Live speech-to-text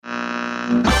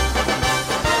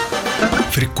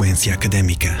Frequência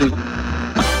Académica.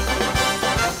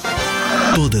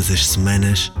 Todas as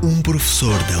semanas, um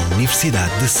professor da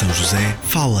Universidade de São José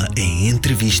fala em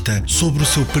entrevista sobre o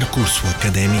seu percurso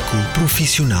académico,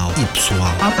 profissional e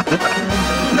pessoal.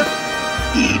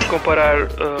 Comparar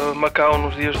Macau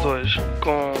nos dias de hoje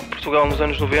com Portugal nos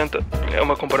anos 90 é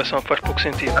uma comparação que faz pouco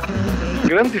sentido. A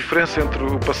grande diferença entre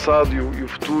o passado e o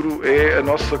futuro é a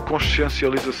nossa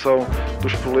consciencialização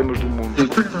dos problemas do mundo.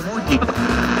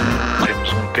 Temos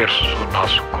 1/3 do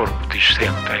nosso corpo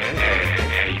discente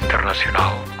é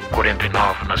internacional,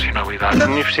 49 nacionalidades. A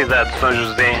Universidade de São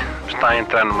José está a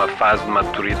entrar numa fase de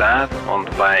maturidade, onde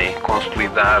vai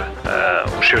consolidar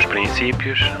os seus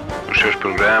princípios, os seus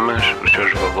programas, os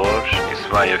seus valores, e se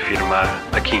vai afirmar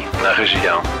aqui, na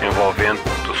região envolvente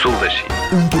do sul da China.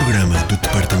 Um programa do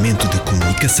Departamento de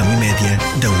Comunicação e Média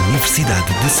da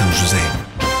Universidade de São José.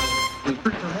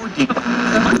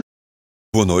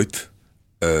 Boa noite,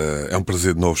 é um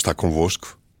prazer de novo estar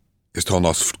convosco. Este é o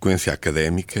nosso Frequência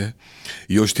Académica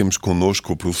e hoje temos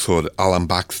connosco o professor Alan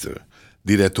Baxter,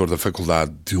 diretor da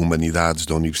Faculdade de Humanidades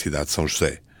da Universidade de São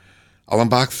José. Alan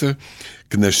Baxter,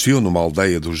 que nasceu numa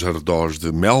aldeia dos arredores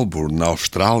de Melbourne, na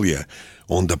Austrália,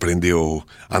 onde aprendeu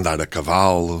a andar a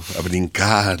cavalo, a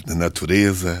brincar na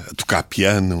natureza, a tocar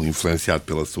piano, influenciado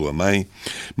pela sua mãe.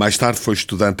 Mais tarde foi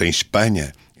estudante em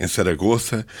Espanha, em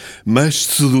Saragoça, mas,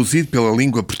 seduzido pela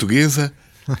língua portuguesa,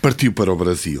 partiu para o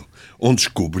Brasil, onde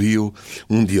descobriu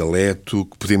um dialeto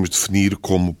que podemos definir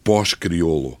como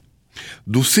pós-crioulo.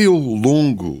 Do seu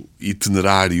longo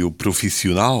itinerário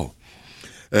profissional,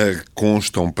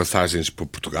 constam passagens por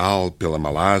Portugal, pela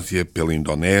Malásia, pela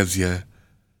Indonésia,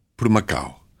 por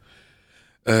Macau.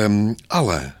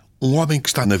 Alan, um homem que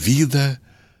está na vida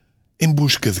em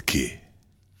busca de quê?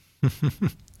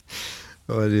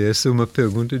 Olha, essa é uma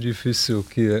pergunta difícil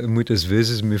que muitas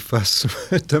vezes me faço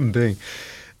também.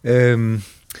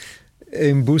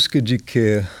 Em busca de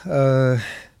quê?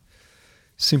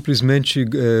 Simplesmente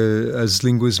as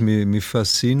línguas me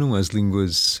fascinam, as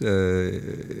línguas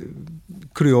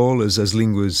crioulas, as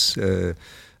línguas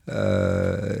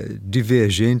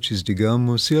divergentes,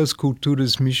 digamos, e as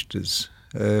culturas mistas.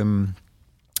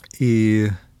 E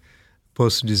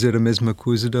posso dizer a mesma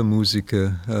coisa da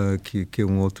música, que é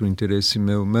um outro interesse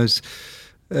meu, mas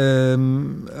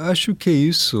acho que é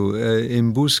isso, em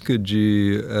busca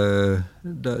de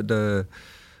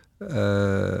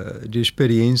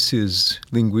experiências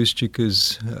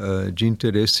linguísticas de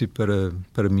interesse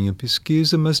para minha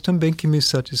pesquisa, mas também que me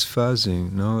satisfazem,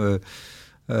 não?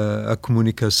 A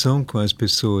comunicação com as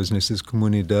pessoas nessas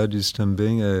comunidades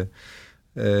também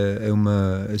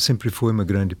sempre foi uma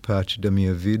grande parte da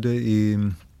minha vida, e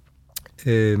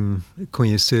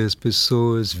conhecer as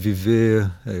pessoas,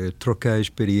 viver, trocar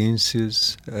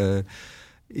experiências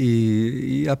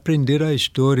e aprender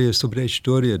sobre a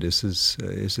história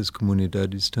essas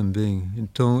comunidades também.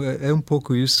 Então, é um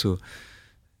pouco isso.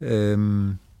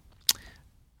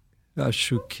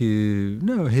 Acho que,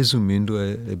 resumindo,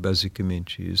 é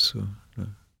basicamente isso.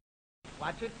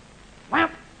 Watch it.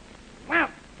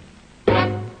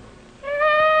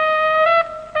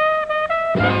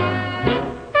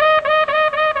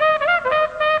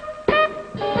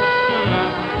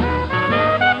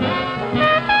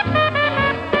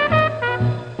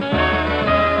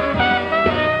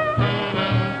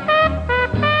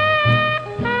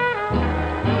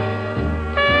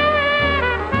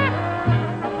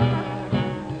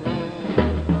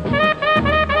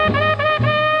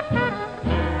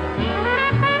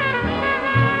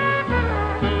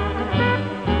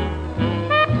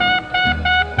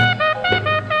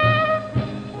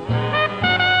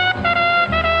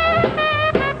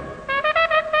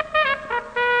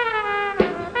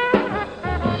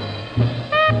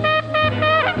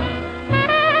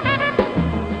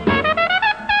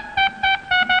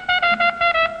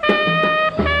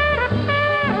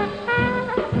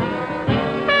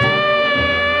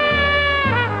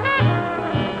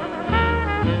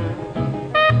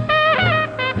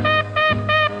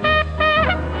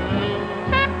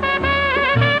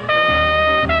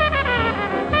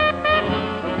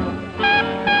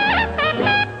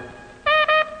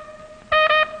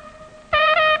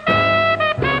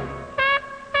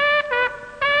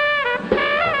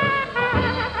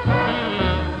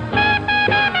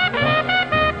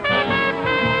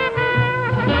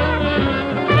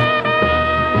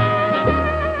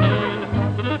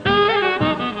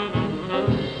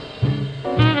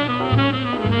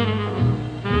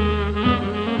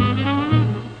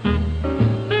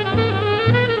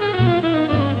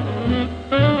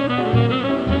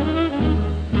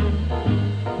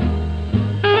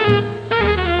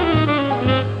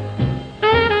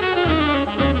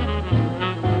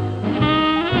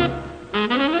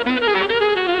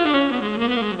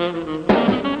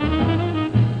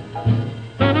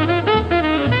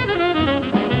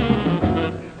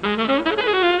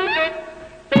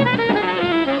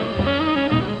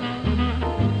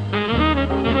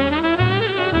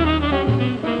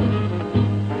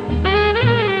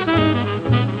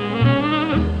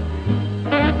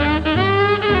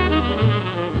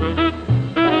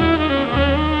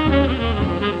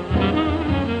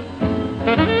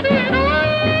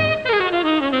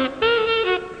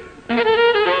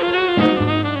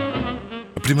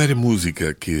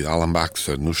 música que Alan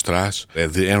Baxter nos traz é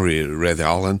de Henry Red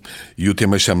Allen e o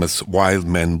tema chama-se Wild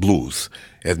Man Blues.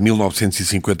 É de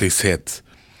 1957.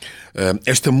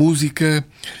 Esta música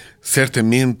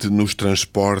certamente nos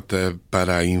transporta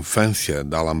para a infância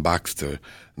de Alan Baxter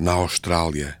na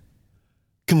Austrália.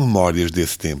 Que memórias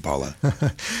desse tempo, Alan?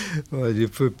 Olha,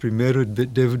 primeiro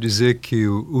devo dizer que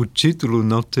o título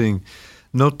não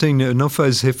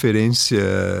faz referência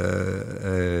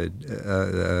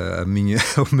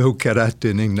ao meu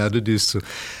caráter, nem nada disso.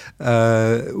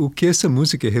 O que essa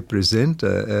música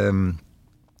representa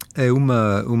é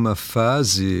uma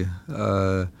fase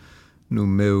no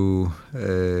meu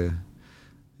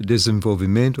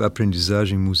desenvolvimento,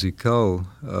 aprendizagem musical.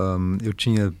 Eu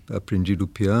tinha aprendido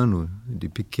piano de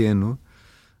pequeno.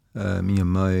 Minha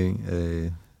mãe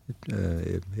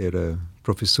era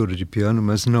professora de piano,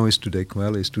 mas não estudei com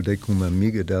ela, estudei com uma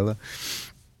amiga dela.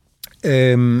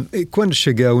 E quando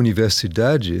cheguei à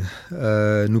universidade,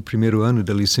 no primeiro ano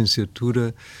da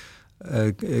licenciatura,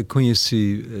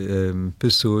 conheci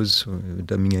pessoas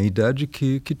da minha idade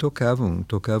que tocavam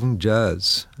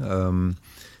jazz.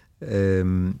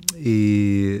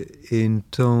 E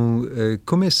então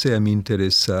comecei a me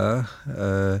interessar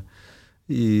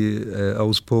e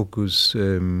aos poucos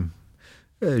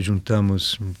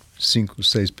juntamos 5,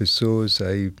 6 pessoas,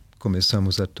 aí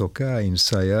começamos a tocar, a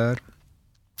ensaiar.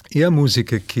 E a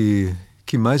música que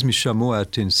mais me chamou a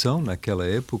atenção naquela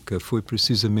época foi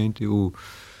precisamente o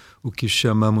que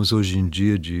chamamos hoje em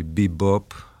dia de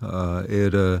bebop.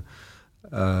 Era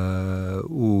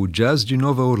o jazz de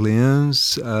Nova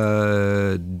Orleans,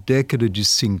 década de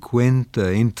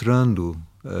 50, entrando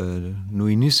no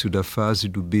início da fase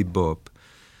do bebop.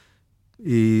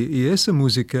 E essa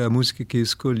música, a música que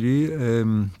escolhi,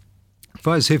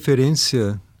 faz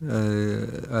referência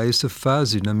a essa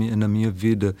fase na minha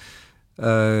vida.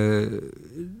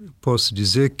 Posso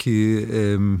dizer que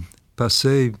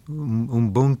passei um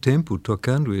bom tempo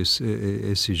tocando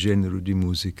esse gênero de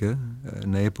música.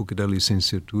 Na época da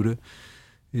licenciatura,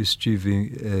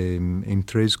 estive em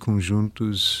 3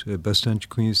 conjuntos bastante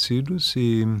conhecidos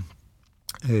e,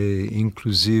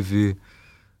 inclusive,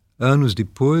 anos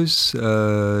depois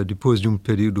de um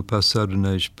período passado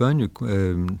na Espanha,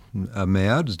 a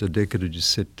meados da década de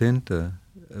 70,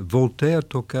 voltei a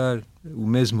tocar o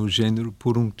mesmo gênero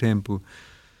por um tempo.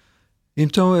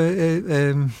 Então,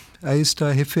 aí está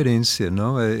a referência,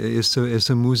 não?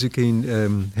 Essa música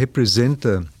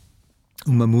representa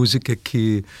uma música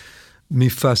que me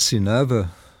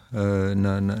fascinava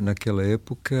naquela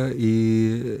época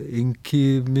e em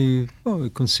que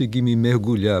eu consegui me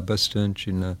mergulhar bastante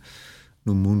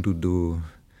no mundo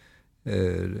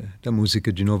da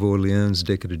música de Nova Orleans,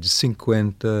 década de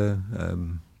 50,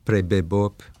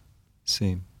 pré-bebop,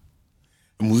 sim.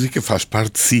 A música faz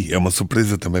parte de si, é uma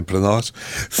surpresa também para nós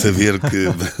saber que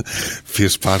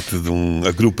fez parte de um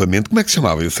agrupamento. Como é que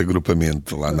chamava esse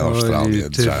agrupamento lá na Austrália?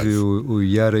 Teve o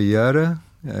Yara Yara,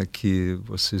 que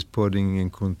vocês podem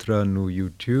encontrar no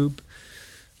YouTube.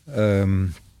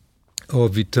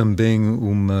 Houve também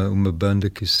uma banda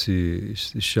que se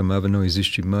chamava, não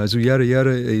existe mais. O Yara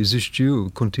Yara existiu,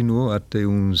 continuou até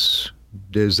uns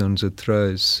 10 anos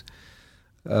atrás.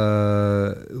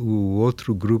 O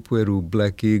outro grupo era o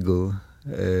Black Eagle.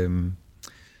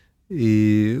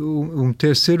 E um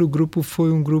terceiro grupo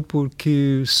foi um grupo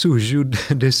que surgiu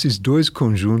desses 2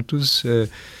 conjuntos,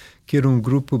 que era um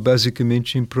grupo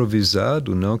basicamente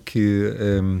improvisado, não?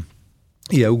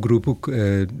 E é o grupo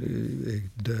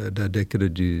da década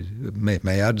de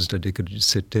meados da década de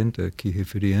 70 que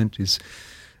referi antes.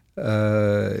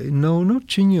 Não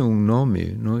tinha um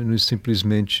nome, nós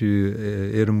simplesmente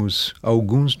éramos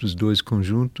alguns dos 2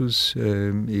 conjuntos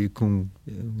e com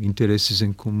interesses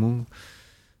em comum.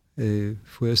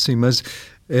 Foi assim, mas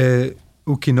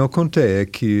o que não contei é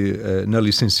que na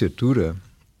licenciatura,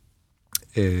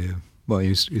 eu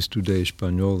estudei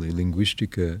espanhol e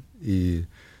linguística e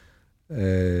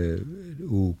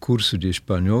o curso de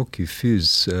espanhol que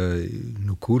fiz,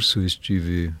 no curso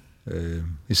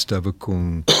estava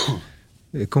com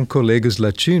colegas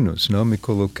latinos, não? Me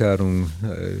colocaram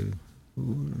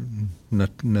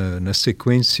na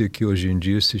sequência que hoje em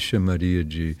dia se chamaria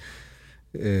de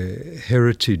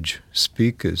heritage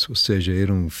speakers, ou seja,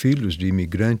 eram filhos de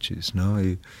imigrantes, não?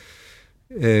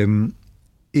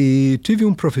 E tive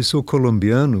um professor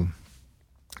colombiano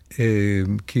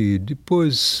que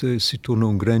depois se tornou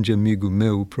um grande amigo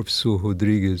meu, o professor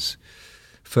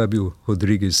Fábio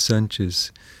Rodrigues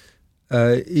Sánchez.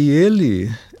 E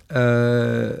ele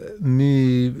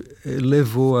me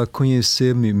levou a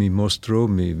conhecer, me mostrou,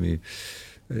 me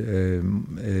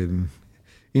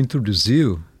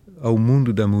introduziu ao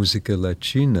mundo da música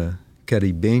latina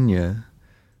caribenha,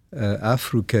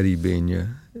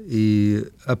 afro-caribenha. E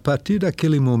a partir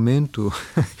daquele momento,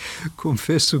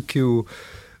 confesso que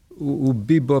o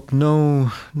bebop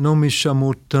não me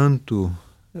chamou tanto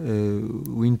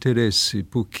o interesse,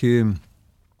 porque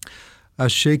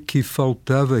achei que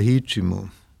faltava ritmo.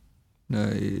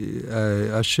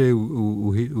 Achei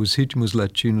os ritmos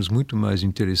latinos muito mais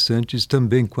interessantes.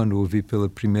 Também quando ouvi pela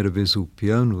primeira vez o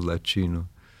piano latino,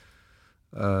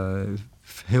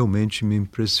 realmente me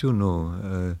impressionou.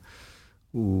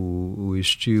 O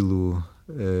estilo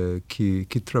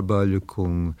que trabalha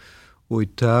com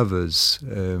oitavas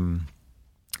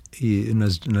e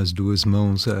nas duas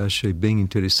mãos, achei bem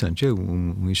interessante. É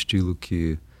um estilo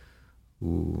que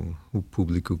o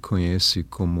público conhece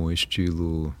como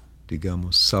estilo,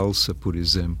 digamos, salsa, por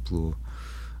exemplo.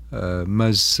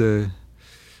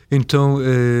 Então,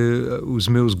 os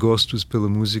meus gostos pela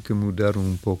música mudaram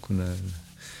um pouco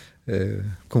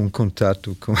com o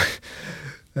contato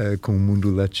com o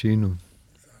mundo latino.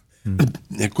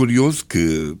 É curioso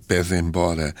que, pese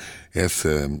embora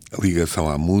essa ligação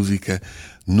à música,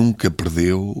 nunca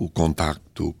perdeu o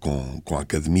contacto com a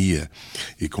academia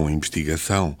e com a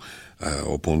investigação,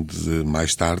 ao ponto de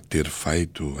mais tarde ter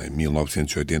feito, em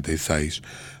 1986,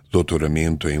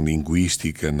 doutoramento em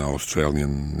Linguística na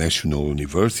Australian National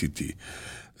University.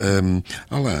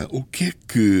 Alain, o que é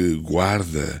que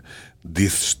guarda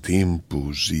desses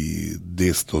tempos e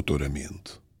desse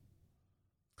doutoramento?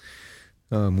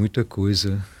 Muita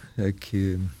coisa. É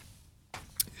que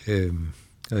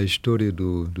a história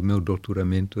do meu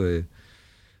doutoramento é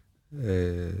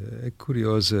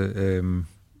curiosa.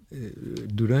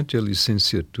 Durante a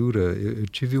licenciatura, eu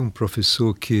tive um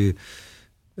professor que...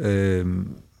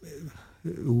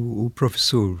 o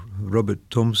professor Robert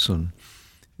Thompson,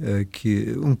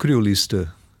 um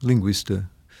criolista, linguista,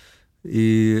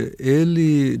 e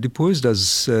ele, depois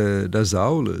das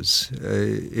aulas,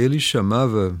 ele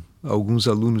chamava alguns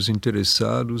alunos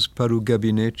interessados para o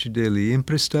gabinete dele e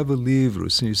emprestava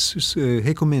livros,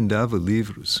 recomendava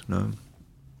livros, né?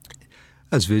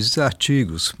 Às vezes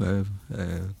artigos,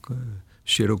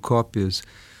 xerocópias.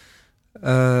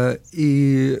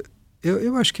 E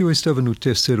eu acho que eu estava no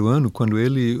terceiro ano quando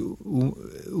ele,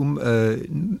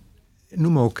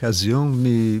 numa ocasião,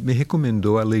 me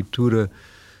recomendou a leitura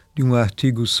de um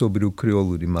artigo sobre o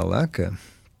crioulo de Malaca.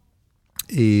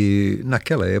 E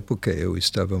naquela época eu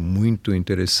estava muito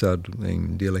interessado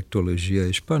em dialectologia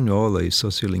espanhola e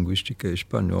sociolinguística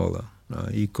espanhola, né?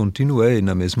 E continuei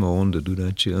na mesma onda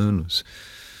durante anos.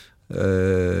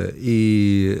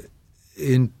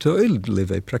 Então eu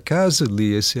levei para casa,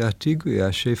 li esse artigo e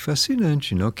achei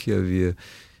fascinante, não? Que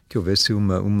houvesse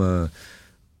uma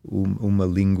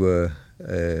língua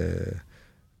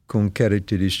com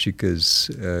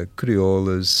características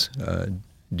crioulas,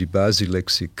 de base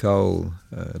lexical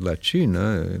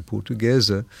latina,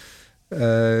 portuguesa,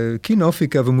 que não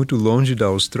ficava muito longe da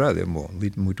Austrália. Bom,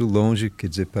 muito longe, quer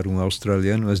dizer, para um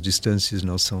australiano as distâncias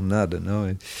não são nada,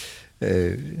 não?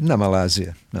 Na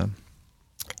Malásia, não?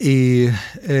 E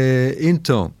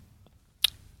então,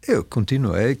 eu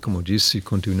continuei, como disse,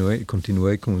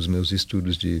 continuei com os meus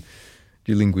estudos de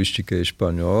linguística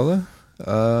espanhola,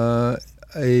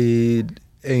 e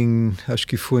acho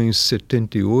que foi em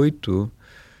 78,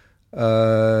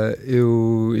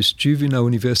 eu estive na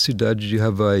Universidade de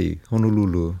Hawaii,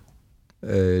 Honolulu,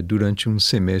 durante um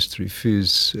semestre.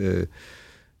 Fiz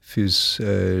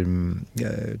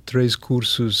 3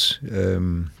 cursos,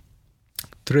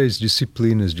 3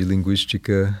 disciplinas de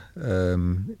linguística,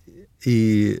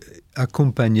 e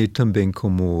acompanhei também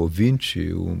como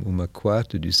ouvinte uma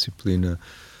 4ª disciplina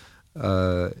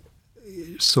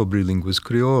sobre línguas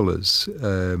crioulas,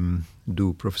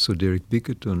 do professor Derek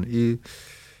Bickerton. E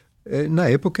na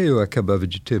época eu acabava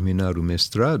de terminar o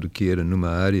mestrado, que era numa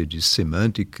área de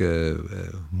semântica,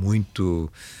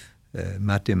 muito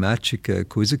matemática,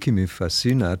 coisa que me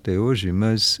fascina até hoje,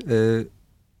 mas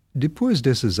depois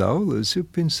dessas aulas eu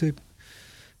pensei,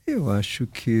 eu acho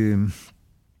que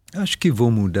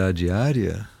vou mudar de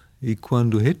área. E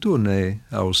quando retornei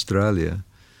à Austrália,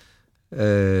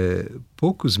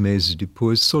 poucos meses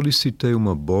depois, solicitei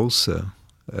uma bolsa,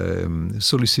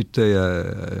 solicitei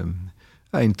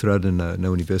a entrada na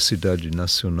Universidade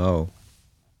Nacional,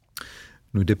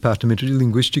 no departamento de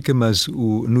linguística, mas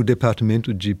no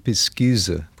departamento de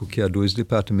pesquisa, porque há 2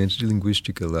 departamentos de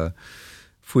linguística lá.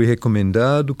 Fui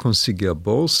recomendado, consegui a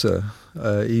bolsa,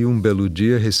 e um belo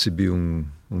dia recebi um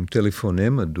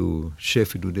telefonema do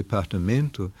chefe do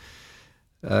departamento,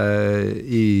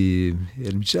 e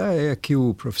ele me disse, é aqui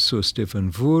o professor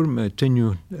Stefan Wurm,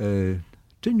 tenho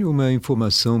uma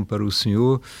informação para o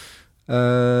senhor.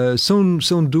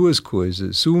 São duas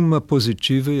coisas, uma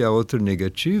positiva e a outra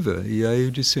negativa. E aí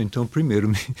eu disse, então,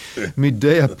 primeiro, me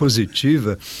dê a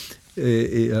positiva,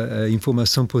 a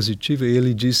informação positiva. E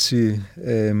ele disse,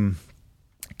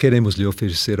 queremos lhe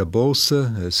oferecer a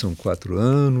bolsa, são 4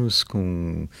 anos,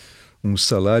 com um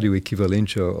salário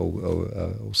equivalente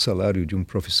ao salário de um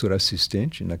professor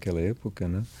assistente naquela época,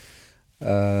 né?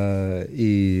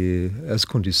 E as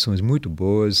condições muito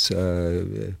boas.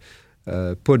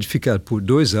 Pode ficar por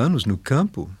 2 anos no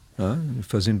campo,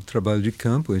 fazendo trabalho de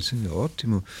campo, isso é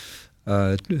ótimo.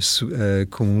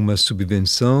 Com uma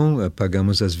subvenção,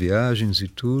 pagamos as viagens e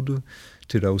tudo,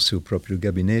 terá o seu próprio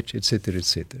gabinete, etc,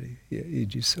 etc. E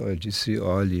disse,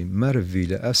 olha,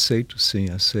 maravilha, aceito, sim,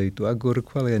 aceito. Agora,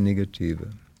 qual é a negativa?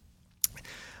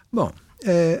 Bom,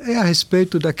 é a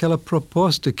respeito daquela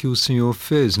proposta que o senhor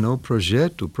fez, não?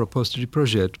 Proposta de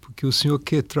projeto, porque o senhor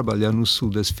quer trabalhar no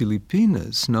sul das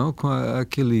Filipinas, não? Com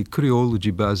aquele crioulo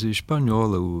de base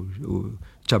espanhola, o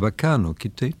chabacano, que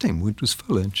tem muitos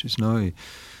falantes, não?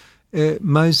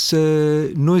 Mas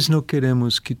nós não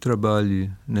queremos que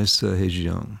trabalhe nessa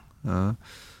região. Não?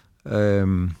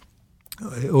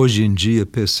 Hoje em dia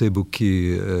percebo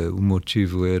que o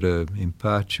motivo era, em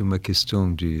parte, uma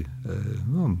questão de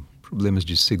problemas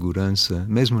de segurança,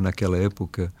 mesmo naquela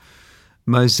época,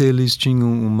 mas eles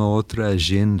tinham uma outra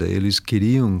agenda. Eles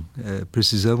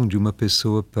precisavam de uma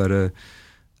pessoa para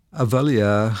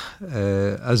avaliar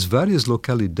as várias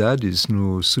localidades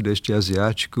no Sudeste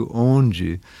Asiático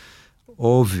onde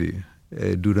houve,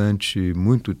 durante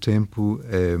muito tempo,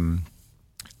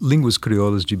 línguas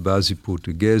crioulas de base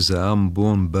portuguesa,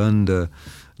 Ambon, Banda,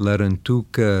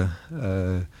 Larantuca,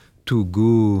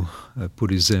 Tugu,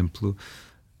 por exemplo.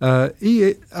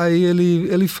 E aí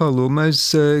ele falou,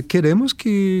 mas queremos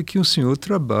que o senhor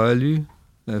trabalhe,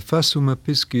 faça uma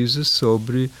pesquisa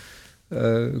sobre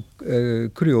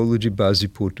crioulo de base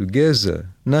portuguesa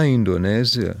na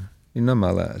Indonésia e na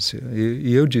Malásia.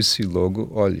 E eu disse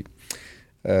logo, olhe,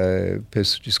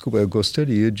 peço desculpa, eu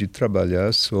gostaria de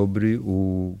trabalhar sobre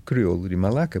o crioulo de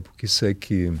Malaca, porque sei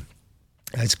que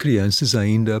as crianças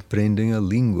ainda aprendem a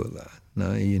língua lá.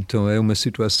 Né? E então é uma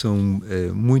situação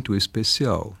muito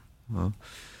especial. Né?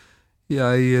 E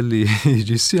aí ele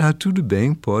disse, tudo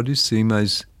bem, pode sim,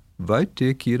 mas vai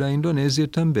ter que ir à Indonésia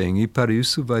também, e para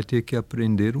isso vai ter que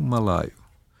aprender o malaio.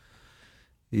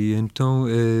 E então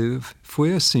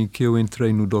foi assim que eu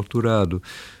entrei no doutorado.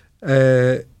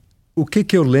 O que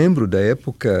eu lembro da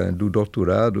época do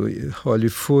doutorado, olha,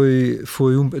 foi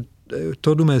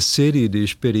toda uma série de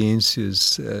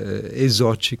experiências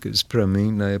exóticas para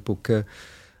mim na época.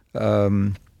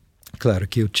 Claro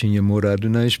que eu tinha morado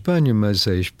na Espanha, mas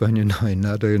a Espanha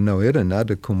não era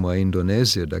nada como a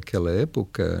Indonésia daquela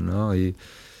época, não? E,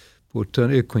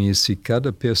 portanto, eu conheci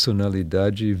cada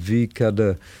personalidade, vi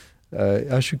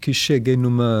acho que cheguei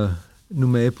numa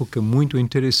época muito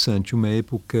interessante, uma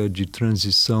época de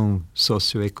transição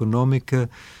socioeconômica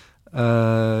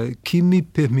que me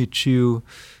permitiu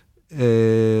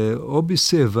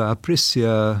observar,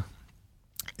 apreciar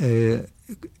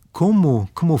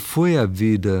como foi a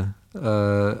vida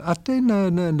até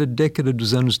na década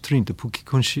dos anos 30, porque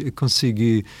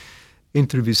consegui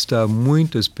entrevistar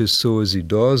muitas pessoas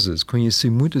idosas, conheci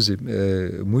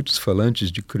muitos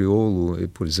falantes de crioulo,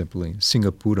 por exemplo, em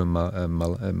Singapura,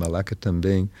 Malaca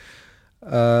também,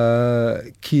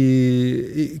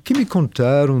 que me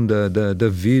contaram da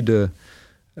vida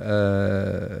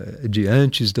de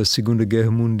antes da Segunda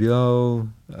Guerra Mundial,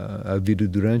 a vida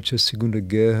durante a Segunda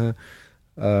Guerra.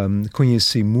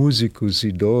 Conheci músicos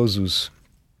idosos,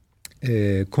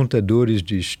 contadores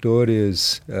de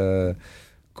histórias,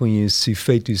 conheci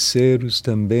feiticeiros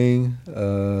também,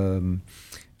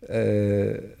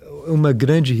 uma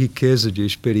grande riqueza de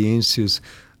experiências.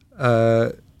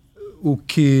 O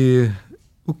que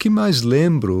mais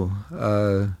lembro,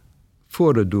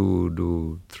 fora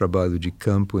do trabalho de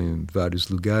campo em vários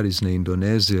lugares na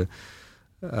Indonésia,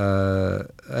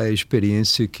 a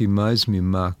experiência que mais me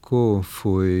marcou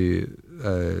foi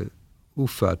o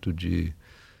fato de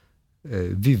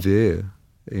viver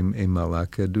em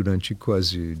Malaca durante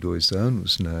quase 2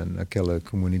 anos naquela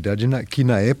comunidade, que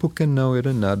na época não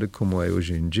era nada como é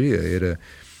hoje em dia.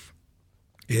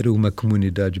 Era uma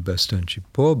comunidade bastante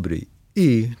pobre,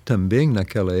 e também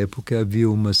naquela época havia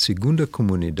uma segunda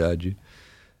comunidade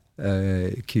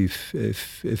que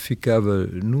ficava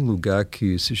num lugar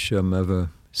que se chamava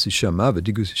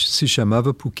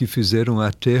porque fizeram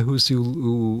aterros e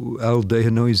a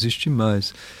aldeia não existe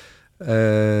mais.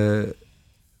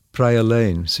 Praia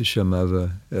Lane se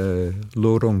chamava,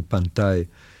 Lorong Pantai.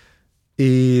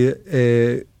 E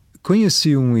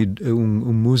conheci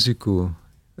um músico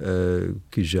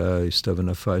que já estava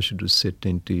na faixa dos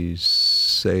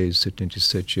 76,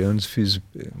 77 anos. Fiz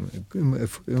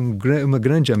uma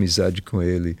grande amizade com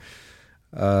ele.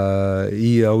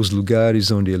 Ia aos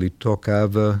lugares onde ele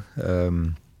tocava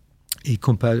e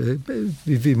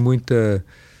vivi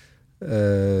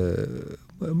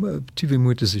tive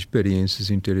muitas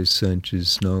experiências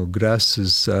interessantes, não,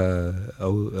 graças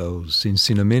aos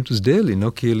ensinamentos dele,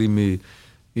 não, que ele me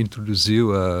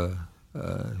introduziu a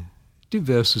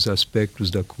diversos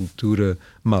aspectos da cultura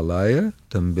malaia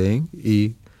também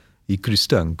e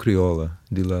cristã, crioula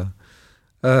de lá.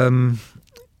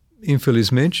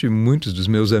 Infelizmente, muitos dos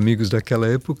meus amigos daquela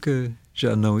época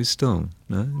já não estão,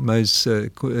 né? Mas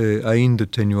ainda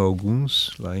tenho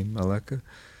alguns lá em Malaca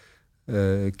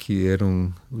que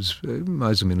eram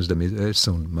mais ou menos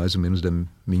são mais ou menos da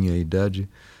minha idade.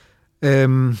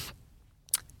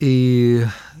 E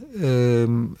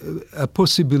a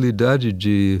possibilidade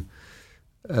de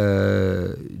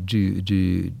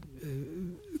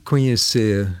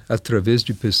conhecer através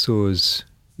de pessoas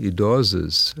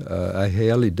idosas a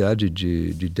realidade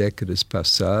de décadas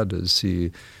passadas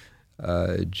e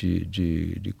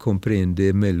de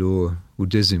compreender melhor o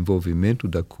desenvolvimento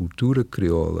da cultura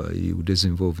crioula e o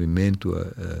desenvolvimento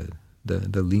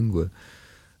da língua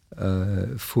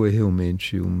foi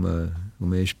realmente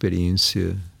uma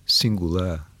experiência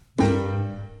singular.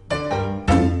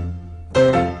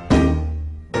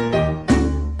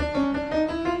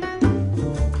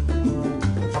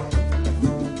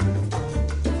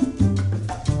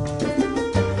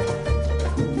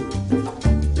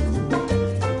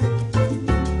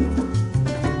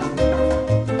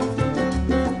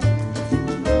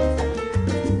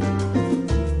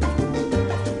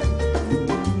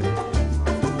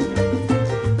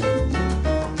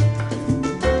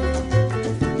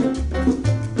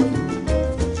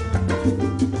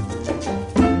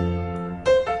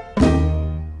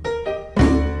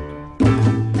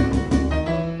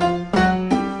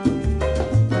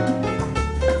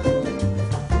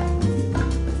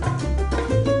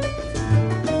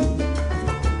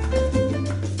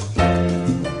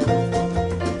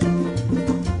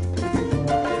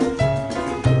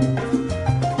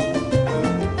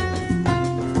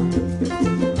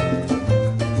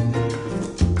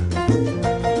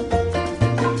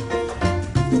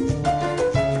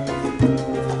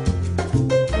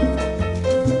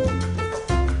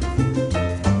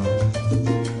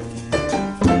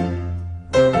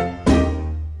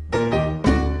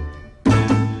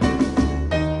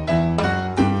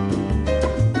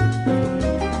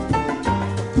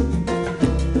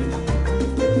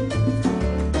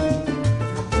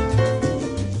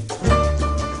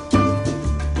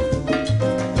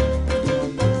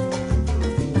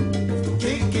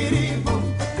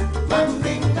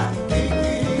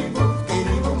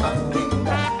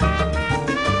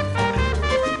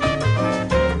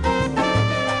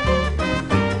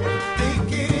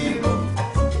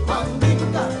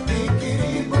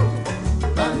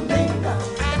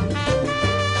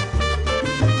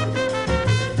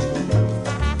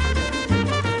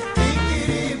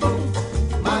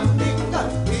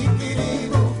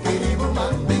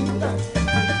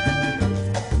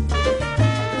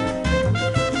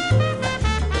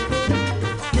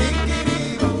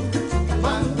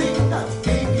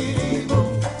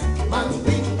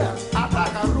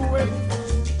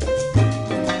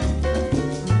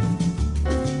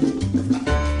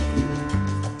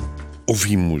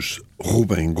 Ouvimos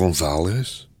Rubem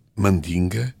Gonzalez,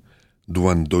 Mandinga, do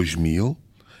ano 2000,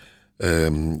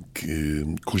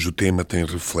 cujo tema tem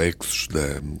reflexos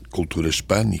da cultura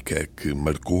hispânica que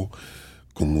marcou,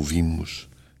 como vimos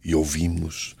e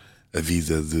ouvimos, a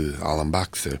vida de Alan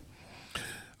Baxter.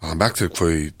 Alan Baxter, que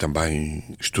foi também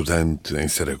estudante em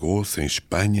Saragoça, em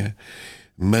Espanha,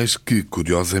 mas que,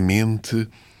 curiosamente,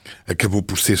 acabou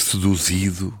por ser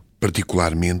seduzido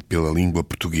particularmente pela língua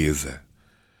portuguesa.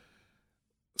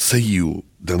 Saiu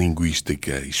da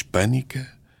linguística hispânica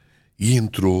e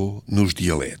entrou nos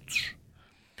dialetos.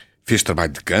 Fez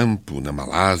trabalho de campo na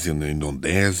Malásia, na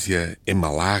Indonésia, em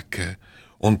Malaca,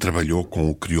 onde trabalhou com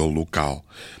o crioulo local.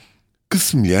 Que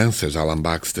semelhanças, Alan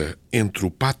Baxter, entre o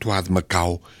patuá de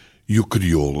Macau e o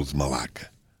crioulo de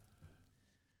Malaca?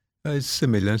 As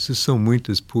semelhanças são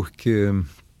muitas porque,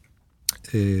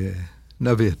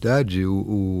 na verdade,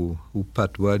 o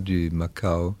patuá de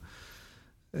Macau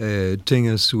tem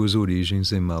as suas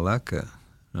origens em Malaca,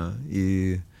 né?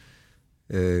 E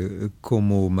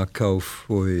como Macau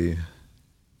foi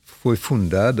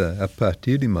fundada a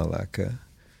partir de Malaca,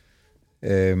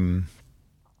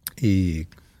 e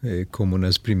como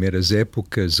nas primeiras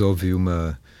épocas houve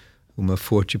uma uma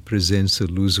forte presença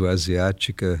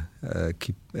luso-asiática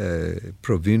que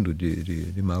provindo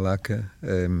de Malaca.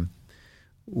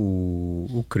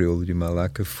 O crioulo de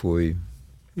Malaca foi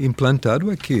implantado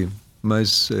aqui,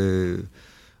 mas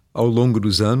ao longo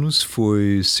dos anos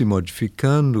foi se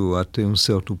modificando até um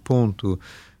certo ponto.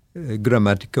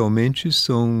 Gramaticalmente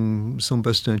são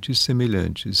bastante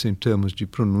semelhantes, em termos de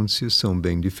pronúncia são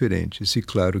bem diferentes. E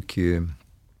claro que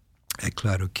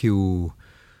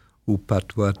o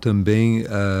patuá também,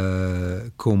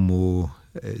 como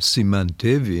se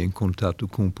manteve em contato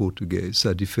com o português,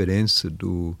 a diferença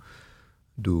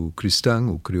do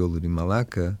cristão, o crioulo de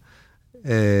Malaca,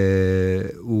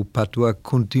 o patuá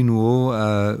continuou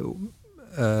a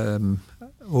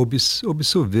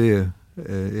absorver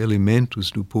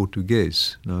elementos do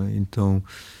português, né? Então,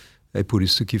 é por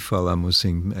isso que falamos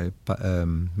em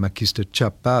maquista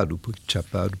chapado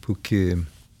porque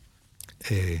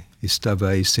estava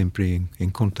aí sempre em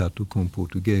contato com o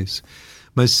português.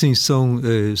 Mas sim,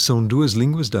 são duas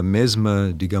línguas da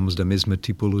mesma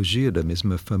tipologia, da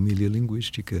mesma família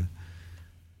linguística.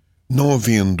 Não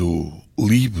havendo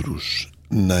livros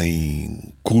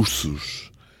nem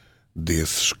cursos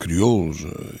desses crioulos,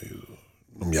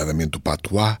 nomeadamente o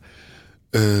patuá,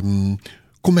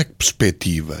 como é que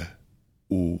perspectiva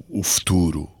o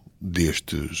futuro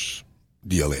destes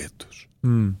dialetos?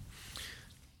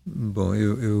 Bom,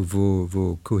 eu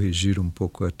vou corrigir um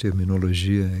pouco a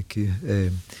terminologia aqui.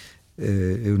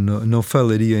 Eu não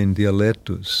falaria em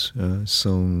dialetos,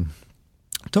 são...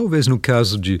 Talvez no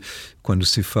caso de quando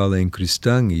se fala em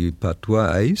cristão e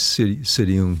patuá, aí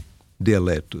seriam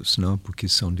dialetos, não? Porque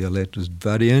são dialetos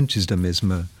variantes da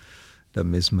mesma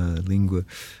língua.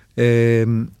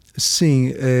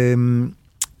 Sim,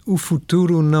 o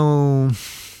futuro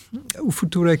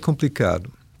é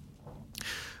complicado.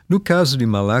 No caso de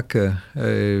Malaca,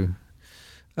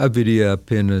 haveria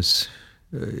apenas,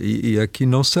 e aqui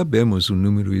não sabemos o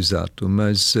número exato,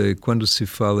 mas quando se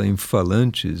fala em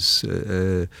falantes,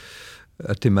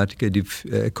 a temática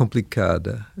é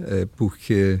complicada,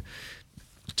 porque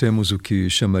temos o que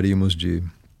chamaríamos de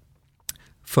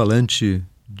falante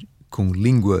com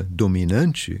língua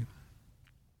dominante,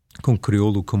 com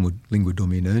crioulo como língua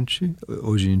dominante.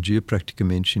 Hoje em dia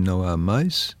praticamente não há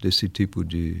mais desse tipo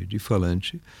de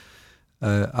falante.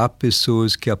 Há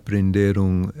pessoas que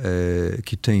aprenderam,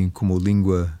 que têm como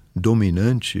língua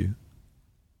dominante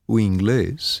o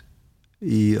inglês,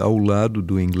 e ao lado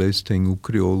do inglês tem o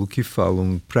crioulo, que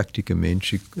falam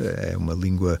praticamente uma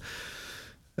língua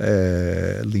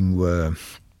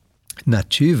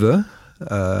nativa,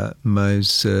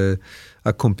 mas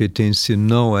a competência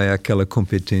não é aquela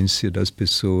competência das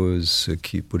pessoas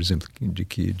que, por exemplo,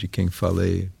 de quem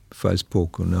falei faz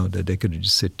pouco, não? Da década de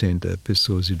 70,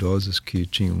 pessoas idosas que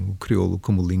tinham o crioulo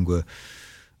como língua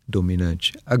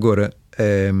dominante. Agora,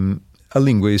 a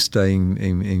língua está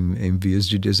em vias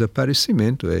de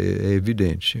desaparecimento, é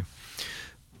evidente.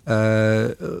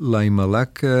 Lá em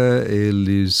Malaca,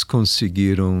 eles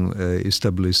conseguiram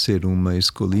estabelecer uma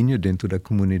escolinha dentro da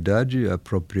comunidade. A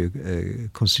própria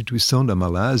Constituição da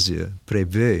Malásia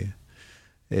prevê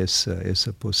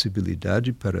essa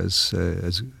possibilidade para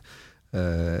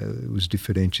os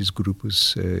diferentes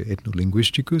grupos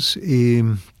etnolinguísticos, e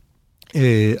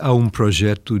há um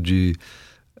projeto de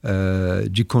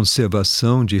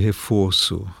conservação, de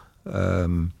reforço.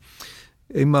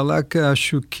 Em Malaca,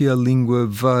 acho que a língua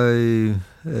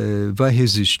vai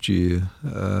resistir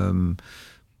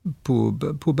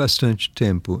por bastante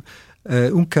tempo.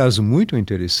 Um caso muito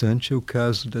interessante é o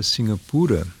caso da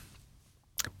Singapura,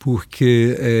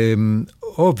 porque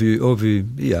houve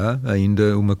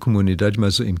ainda uma comunidade,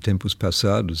 mas em tempos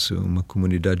passados, uma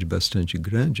comunidade bastante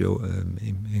grande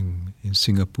em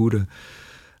Singapura,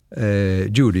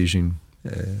 de origem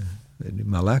de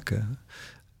Malaca.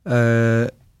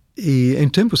 E em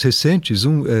tempos recentes,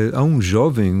 há um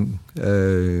jovem,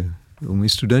 um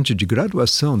estudante de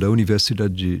graduação da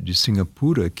Universidade de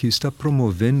Singapura, que está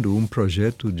promovendo um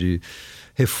projeto de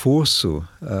reforço.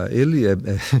 Ele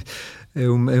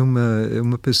é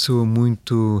uma pessoa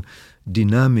muito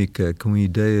dinâmica, com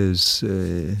ideias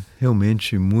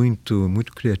realmente muito,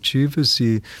 muito criativas,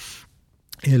 e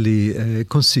ele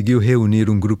conseguiu reunir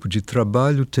um grupo de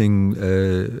trabalho. Tem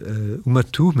uma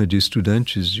turma de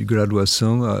estudantes de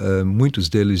graduação, muitos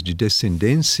deles de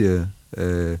descendência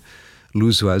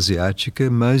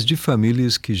luso-asiática, mas de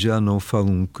famílias que já não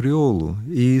falam crioulo,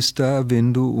 e está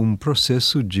havendo um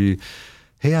processo de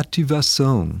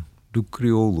reativação do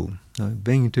crioulo,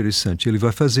 bem interessante. Ele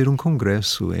vai fazer um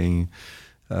congresso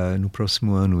no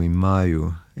próximo ano, em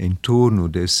maio, em torno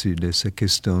dessa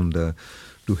questão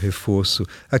do reforço.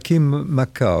 Aqui em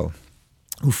Macau,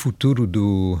 o futuro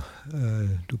do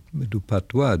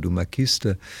patuá, do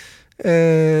maquista,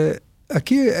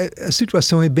 aqui a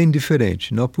situação é bem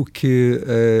diferente, não? Porque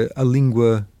a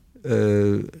língua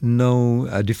não,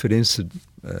 a diferença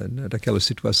daquela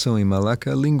situação em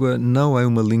Malaca, a língua não é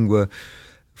uma língua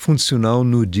funcional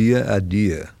no dia a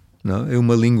dia, não? É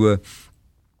uma língua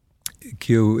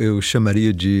que eu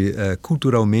chamaria de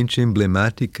culturalmente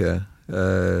emblemática.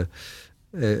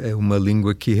 É uma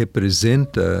língua que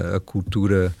representa a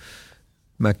cultura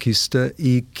maquista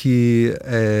e que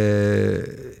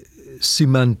se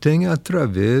mantém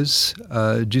através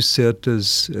de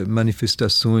certas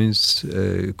manifestações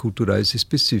culturais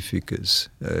específicas.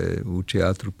 O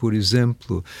teatro, por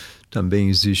exemplo, também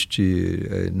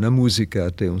existe na música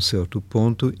até um certo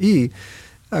ponto e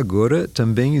agora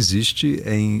também existe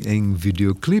em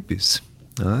videoclipes.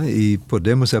 E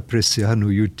podemos apreciar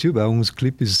no YouTube, há uns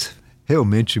clipes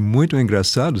realmente muito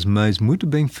engraçados, mas muito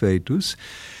bem feitos,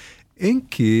 em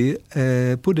que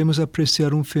podemos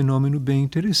apreciar um fenômeno bem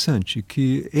interessante,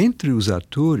 que entre os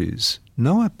atores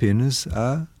não apenas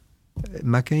há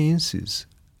macaenses,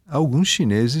 há alguns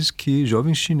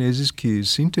jovens chineses que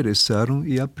se interessaram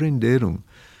e aprenderam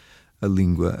a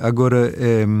língua. Agora,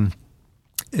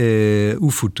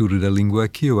 o futuro da língua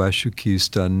aqui, eu acho que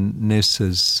está nesse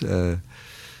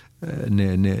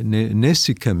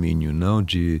caminho, não?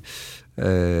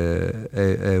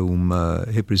 É uma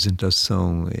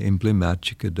representação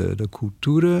emblemática da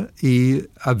cultura e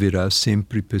haverá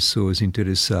sempre pessoas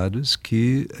interessadas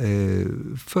que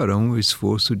farão o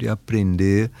esforço de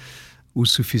aprender o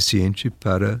suficiente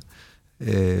para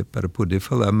poder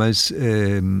falar. Mas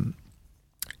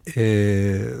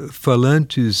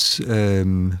falantes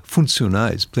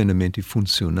funcionais, plenamente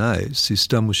funcionais,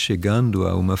 estamos chegando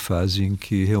a uma fase em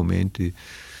que realmente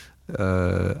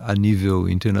a nível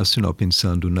internacional,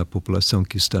 pensando na população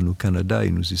que está no Canadá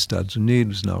e nos Estados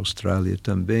Unidos, na Austrália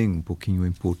também, um pouquinho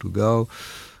em Portugal.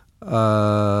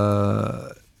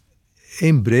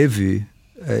 Em breve,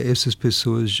 essas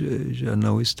pessoas já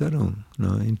não estarão,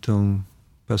 não? Então,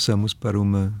 passamos para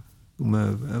uma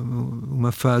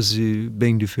fase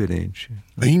bem diferente.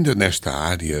 Ainda nesta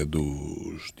área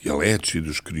dos dialetos e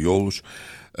dos crioulos,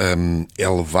 é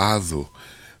levado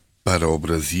para o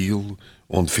Brasil,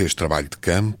 onde fez trabalho de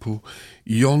campo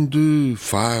e onde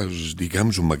faz,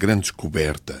 digamos, uma grande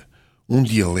descoberta, um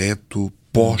dialeto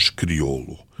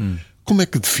pós-crioulo. Como é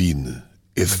que define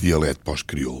esse dialeto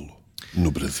pós-crioulo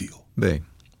no Brasil? Bem,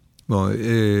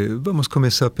 vamos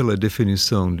começar pela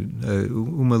definição.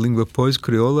 Uma língua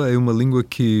pós-crioula é uma língua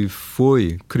que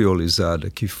foi criolizada,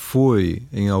 que foi,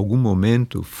 em algum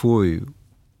momento, foi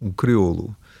um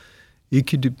crioulo. E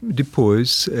que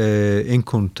depois, em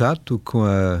contato com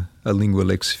a língua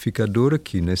lexificadora,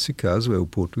 que nesse caso é o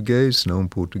português, não um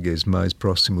português mais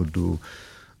próximo do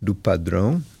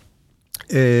padrão,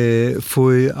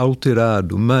 foi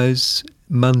alterado, mas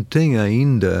mantém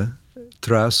ainda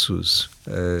traços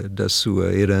da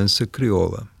sua herança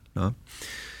crioula. Não?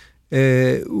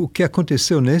 O que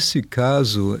aconteceu nesse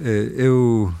caso,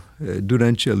 eu,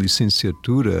 durante a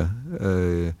licenciatura,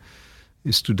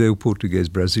 estudei o português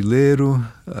brasileiro,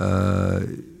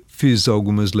 fiz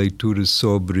algumas leituras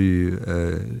sobre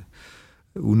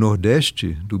o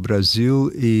Nordeste do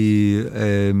Brasil e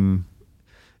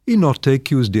notei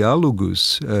que os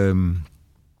diálogos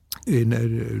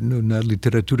na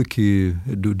literatura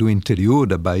do interior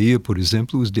da Bahia, por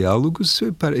exemplo, os diálogos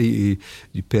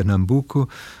de Pernambuco,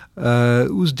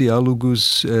 os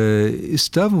diálogos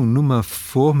estavam numa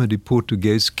forma de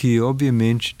português que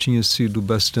obviamente tinha sido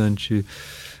bastante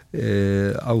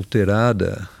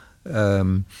alterada.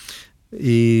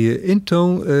 E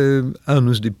então,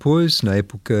 anos depois, na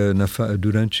época,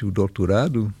 durante o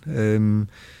doutorado,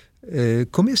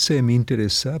 comecei a me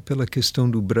interessar pela questão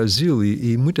do Brasil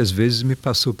e muitas vezes me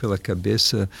passou pela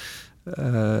cabeça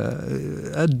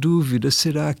a dúvida,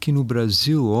 será que no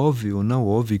Brasil houve ou não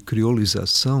houve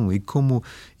criolização e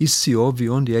se houve,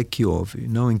 onde é que houve,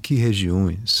 não em que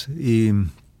regiões? E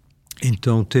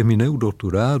então terminei o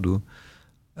doutorado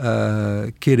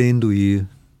querendo ir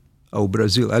ao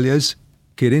Brasil, aliás,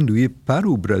 querendo ir para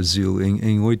o Brasil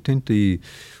em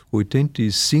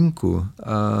 85,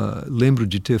 lembro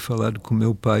de ter falado com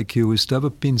meu pai que eu estava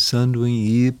pensando em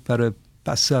ir para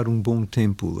passar um bom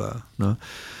tempo lá, não?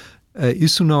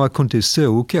 Isso não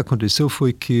aconteceu. O que aconteceu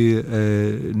foi que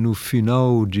no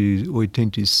final de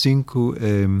 85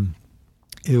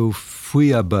 eu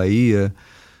fui à Bahia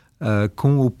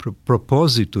com o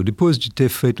propósito, depois de ter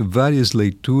feito várias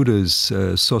leituras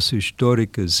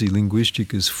sociohistóricas e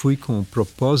linguísticas, fui com o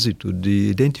propósito de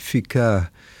identificar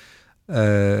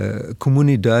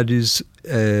comunidades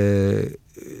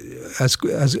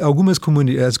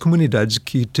as comunidades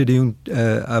que teriam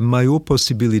a maior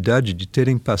possibilidade de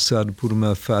terem passado por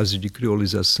uma fase de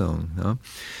criolização, né?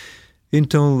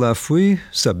 Então lá fui,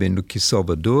 sabendo que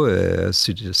Salvador é a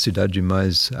cidade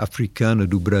mais africana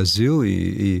do Brasil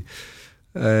e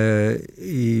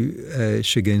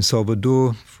cheguei em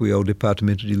Salvador, fui ao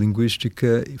departamento de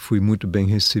linguística, fui muito bem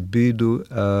recebido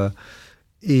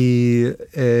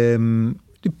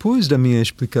depois da minha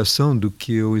explicação do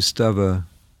que eu estava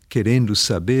querendo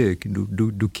saber,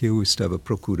 do que eu estava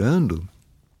procurando,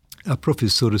 a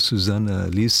professora Susana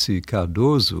Alice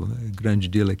Cardoso, grande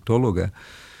dialectóloga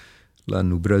lá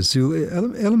no Brasil,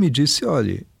 ela me disse,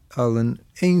 olha, Alan,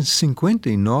 em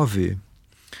 59,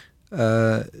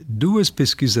 duas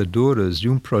pesquisadoras de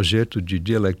um projeto de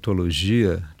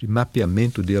dialectologia, de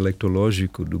mapeamento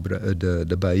dialectológico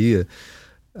da Bahia,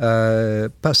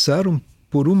 passaram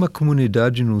por uma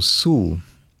comunidade no sul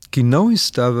que não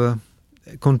estava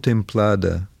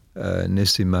contemplada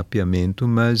nesse mapeamento,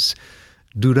 mas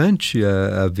durante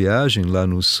a viagem lá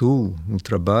no sul, o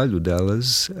trabalho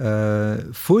delas,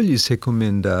 foi-lhes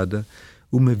recomendada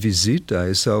uma visita a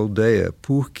essa aldeia,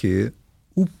 porque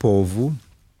o povo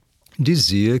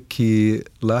dizia que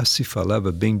lá se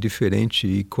falava bem diferente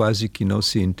e quase que não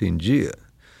se entendia.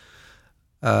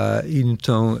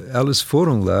 Então, elas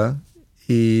foram lá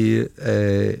e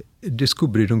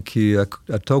descobriram que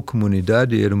a tal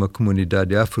comunidade era uma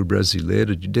comunidade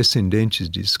afro-brasileira de descendentes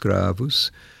de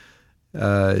escravos,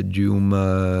 de uma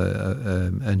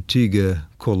antiga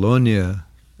colônia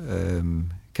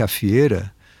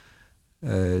cafeeira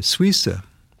suíça,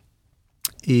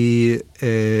 e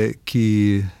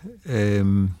que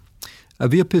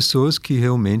havia pessoas que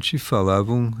realmente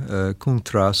falavam com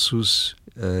traços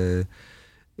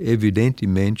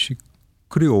evidentemente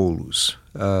crioulos.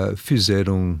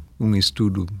 Fizeram um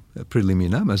estudo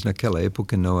preliminar, mas naquela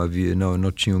época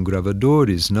não tinham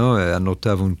gravadores, não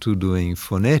anotavam tudo em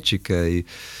fonética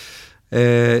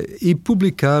e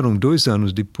publicaram 2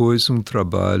 anos depois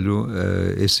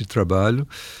esse trabalho.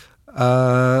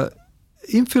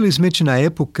 Infelizmente, na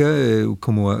época,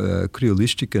 como a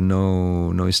criolística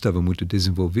não estava muito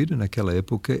desenvolvida naquela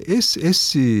época,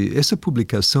 essa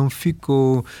publicação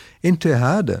ficou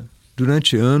enterrada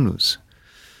durante anos.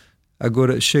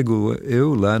 Agora, chego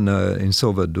eu lá em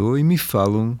Salvador e me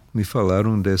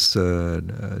falaram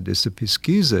dessa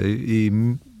pesquisa e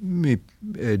me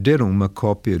deram uma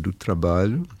cópia do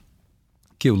trabalho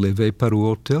que eu levei para o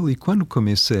hotel, e quando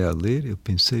comecei a ler, eu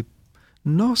pensei,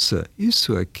 nossa,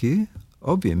 isso aqui,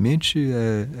 obviamente,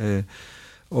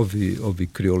 houve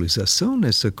criolização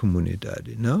nessa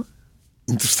comunidade, não?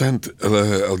 Interessante.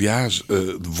 Aliás,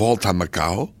 de volta a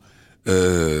Macau,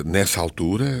 nessa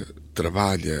altura,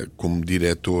 trabalha como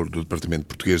diretor do Departamento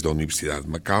Português da Universidade de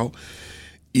Macau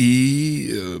e,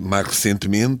 mais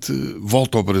recentemente,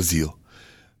 volta ao Brasil,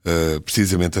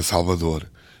 precisamente a Salvador.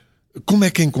 Como é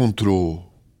que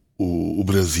encontrou o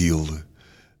Brasil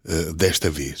desta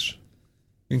vez?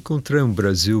 Encontrei um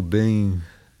Brasil bem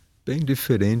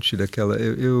diferente daquela...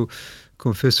 Eu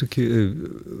confesso que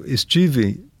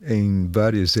estive em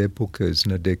várias épocas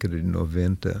na década de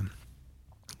 90,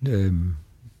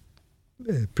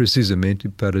 precisamente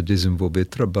para desenvolver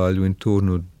trabalho em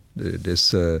torno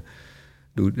desse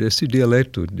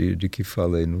dialeto de que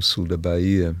falei no sul da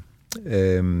Bahia.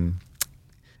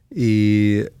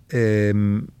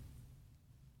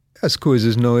 As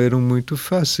coisas não eram muito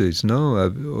fáceis, não?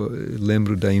 Eu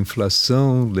lembro da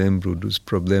inflação, lembro dos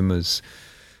problemas,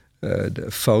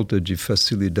 da falta de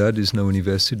facilidades na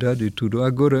universidade e tudo.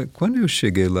 Agora, quando eu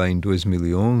cheguei lá em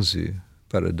 2011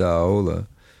 para dar aula,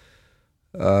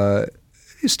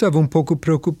 estava um pouco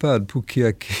preocupado, porque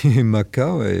aqui em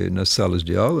Macau, nas salas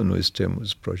de aula, nós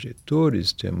temos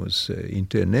projetores, temos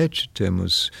internet,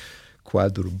 temos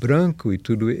quadro branco e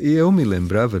tudo. E eu me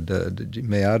lembrava de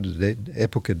meados da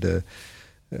época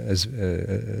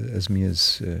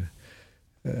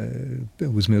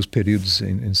os meus períodos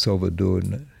em Salvador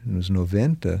nos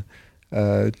 90,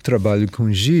 trabalho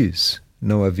com giz.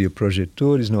 Não havia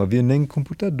projetores, não havia nem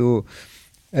computador.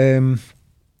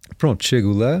 Pronto,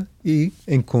 chego lá e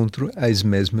encontro as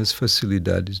mesmas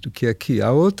facilidades do que aqui.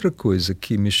 A outra coisa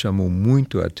que me chamou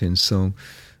muito a atenção,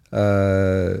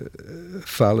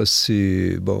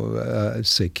 fala-se,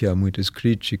 sei que há muitas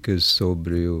críticas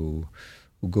sobre o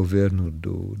governo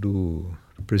do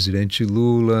presidente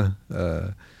Lula,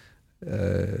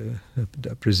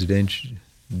 da presidente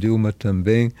Dilma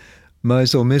também,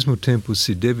 mas ao mesmo tempo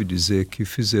se deve dizer que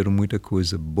fizeram muita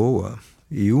coisa boa.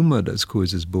 E uma das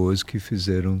coisas boas que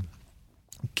fizeram,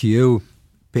 que eu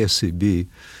percebi,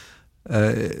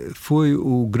 foi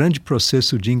o grande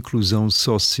processo de inclusão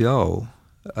social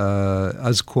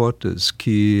as cotas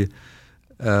que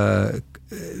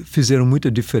fizeram muita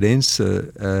diferença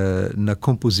na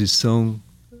composição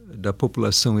da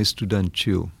população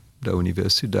estudantil da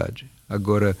universidade.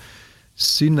 Agora,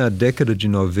 se na década de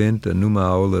 90, numa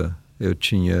aula, eu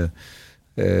tinha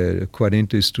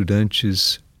 40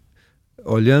 estudantes,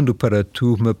 olhando para a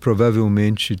turma,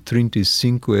 provavelmente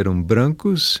 35 eram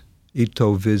brancos e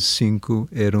talvez 5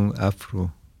 eram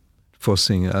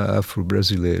fossem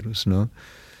afro-brasileiros, não?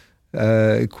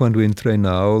 Quando entrei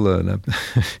na aula,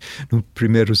 no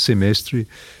primeiro semestre,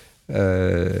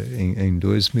 em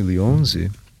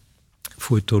 2011,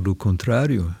 foi todo o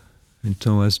contrário.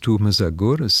 Então, as turmas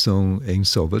agora são em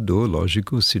Salvador,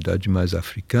 lógico, cidade mais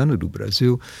africana do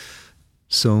Brasil.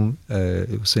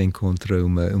 Você encontra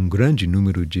um grande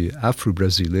número de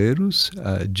afro-brasileiros,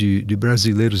 de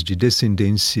brasileiros de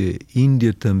descendência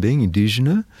índia também,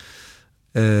 indígena,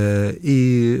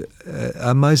 e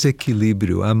há mais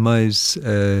equilíbrio,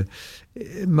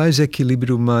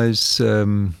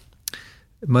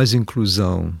 mais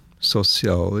inclusão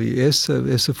social. E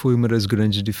essa foi uma das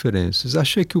grandes diferenças.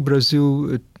 Achei que o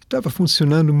Brasil estava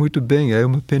funcionando muito bem. É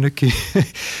uma pena que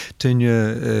tenha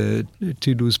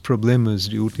tido os problemas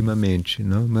de ultimamente,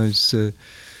 não? Mas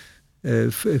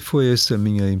foi essa a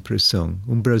minha impressão.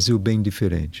 Um Brasil bem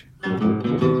diferente.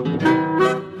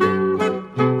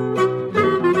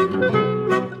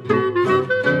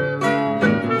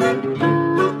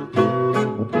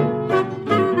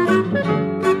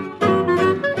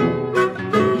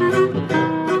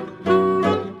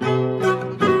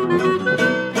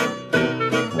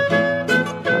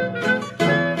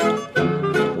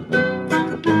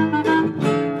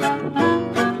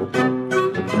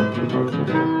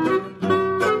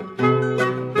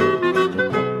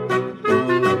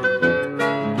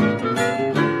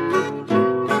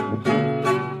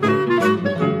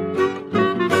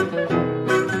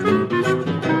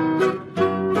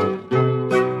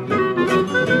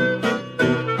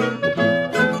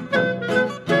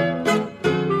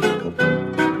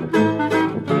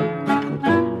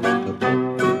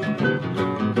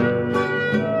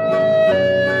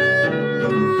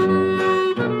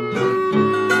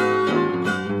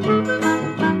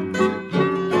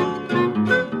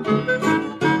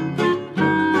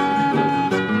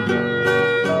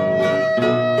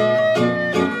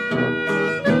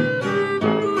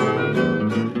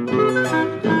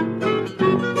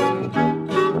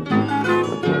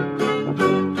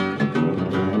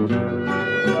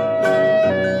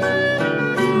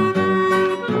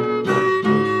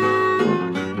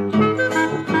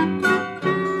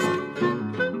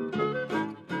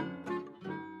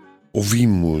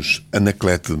 Ouvimos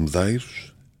Anacleto de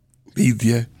Medeiros,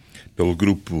 Lídia, pelo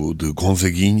grupo de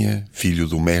Gonzaguinha, filho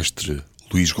do mestre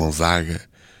Luís Gonzaga,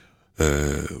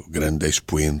 o grande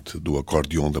expoente do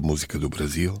acordeão da música do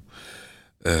Brasil.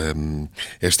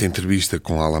 Esta entrevista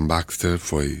com Alan Baxter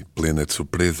foi plena de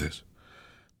surpresas.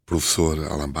 Professor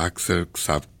Alan Baxter, que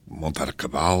sabe montar a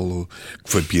cavalo,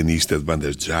 que foi pianista de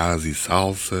bandas de jazz e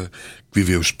salsa, que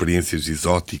viveu experiências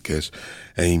exóticas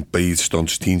em países tão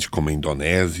distintos como a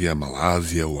Indonésia, a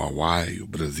Malásia, o Hawaii, o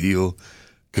Brasil,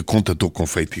 que contatou com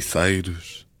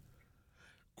feiticeiros,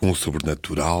 com o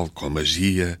sobrenatural, com a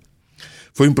magia.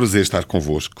 Foi um prazer estar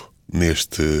convosco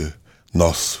neste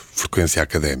nosso Frequência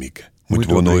Académica. Muito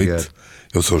boa noite.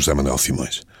 Eu sou José Manuel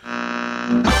Simões.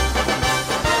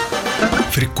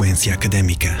 Frequência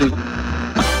Académica.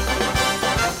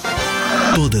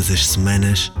 Todas as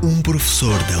semanas, um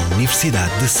professor da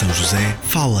Universidade de São José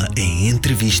fala em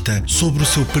entrevista sobre o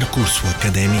seu percurso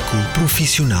académico,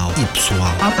 profissional e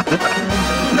pessoal.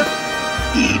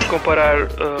 Comparar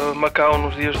Macau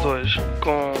nos dias de hoje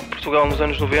com Portugal nos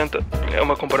anos 90 é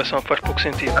uma comparação que faz pouco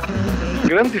sentido. A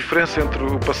grande diferença entre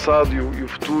o passado e o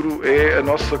futuro é a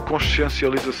nossa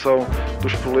consciencialização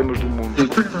dos problemas do mundo.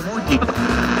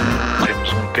 Temos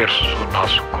 1/3 do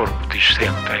nosso corpo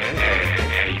discente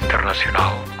é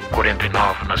internacional,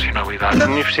 49 nacionalidades. A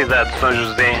Universidade de São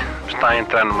José está a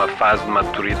entrar numa fase de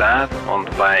maturidade onde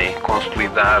vai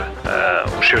consolidar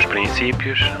os seus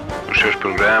princípios, os seus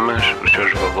programas, os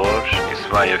seus valores e se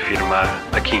vai afirmar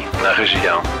aqui na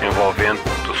região envolvente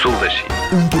do sul da China.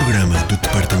 Um programa do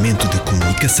Departamento de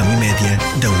Comunicação e Média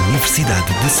da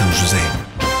Universidade de São José.